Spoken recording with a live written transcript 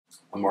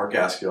I'm Mark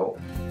Gaskill,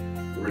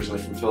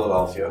 originally from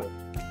Philadelphia.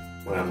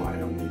 When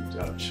I'm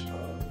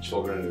the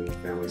Children and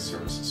Family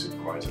Services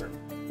Supervisor.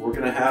 We're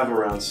going to have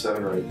around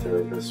 7 or 8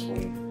 therapists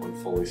when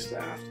fully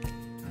staffed.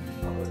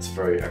 It's a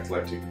very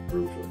eclectic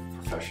group of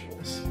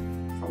professionals,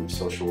 from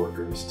social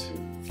workers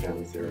to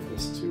family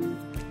therapists to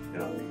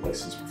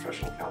licensed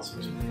professional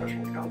counselors and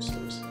professional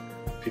counselors,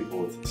 people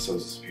with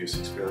substance abuse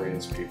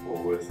experience,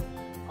 people with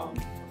a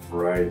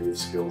variety of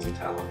skills and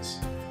talents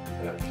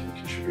that can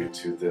contribute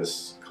to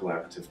this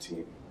collaborative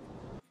team.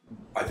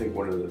 I think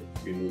one of the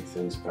unique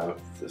things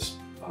about this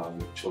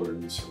Children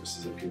and Youth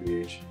Services at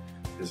PBH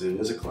is it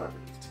is a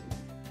collaborative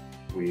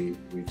team.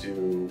 We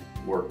do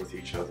work with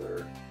each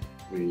other.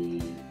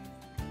 We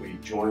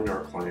join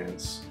our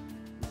clients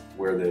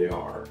where they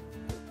are.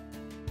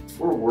 If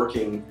we're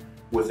working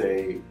with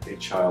a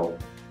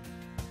child,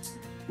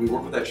 we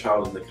work with that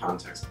child in the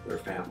context of their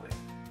family.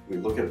 We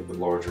look at the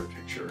larger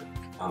picture,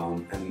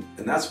 and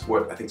that's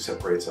what I think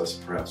separates us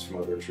perhaps from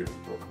other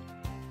treatment programs.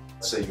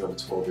 Say you have a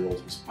 12-year-old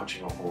who's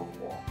punching a hole in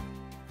the wall.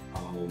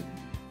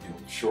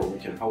 Sure, we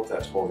can help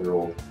that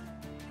 12-year-old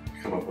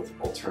come up with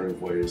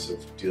alternative ways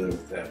of dealing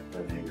with that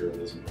anger,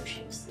 those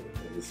emotions,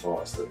 the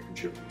thoughts that are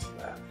contributing to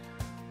that.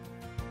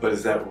 But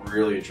is that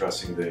really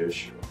addressing the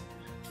issue?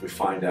 If we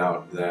find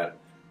out that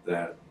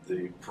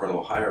the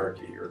parental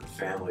hierarchy or the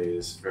family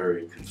is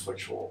very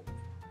conflictual,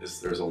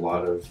 there's a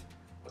lot of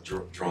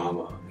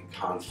drama and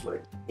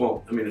conflict.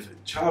 Well, I mean, if a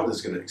child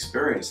is going to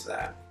experience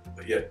that,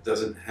 but yet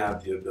doesn't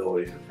have the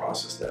ability to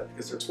process that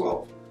because they're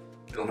 12,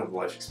 they don't have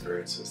life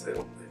experiences, they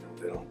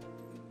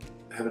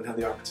haven't had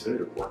the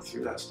opportunity to work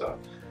through that stuff.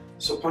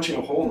 So punching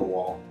a hole in the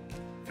wall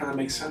kind of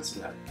makes sense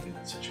in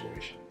that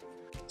situation.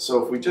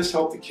 So if we just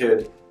help the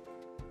kid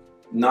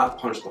not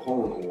punch the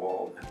hole in the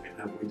wall,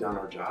 have we done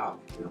our job?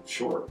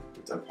 Sure,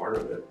 we've done part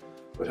of it,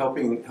 but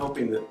helping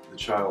the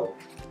child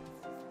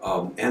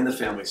and the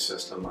family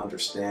system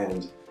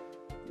understand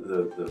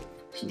the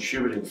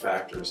contributing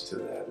factors to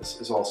that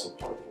is also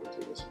part of what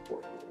we do. Is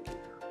important.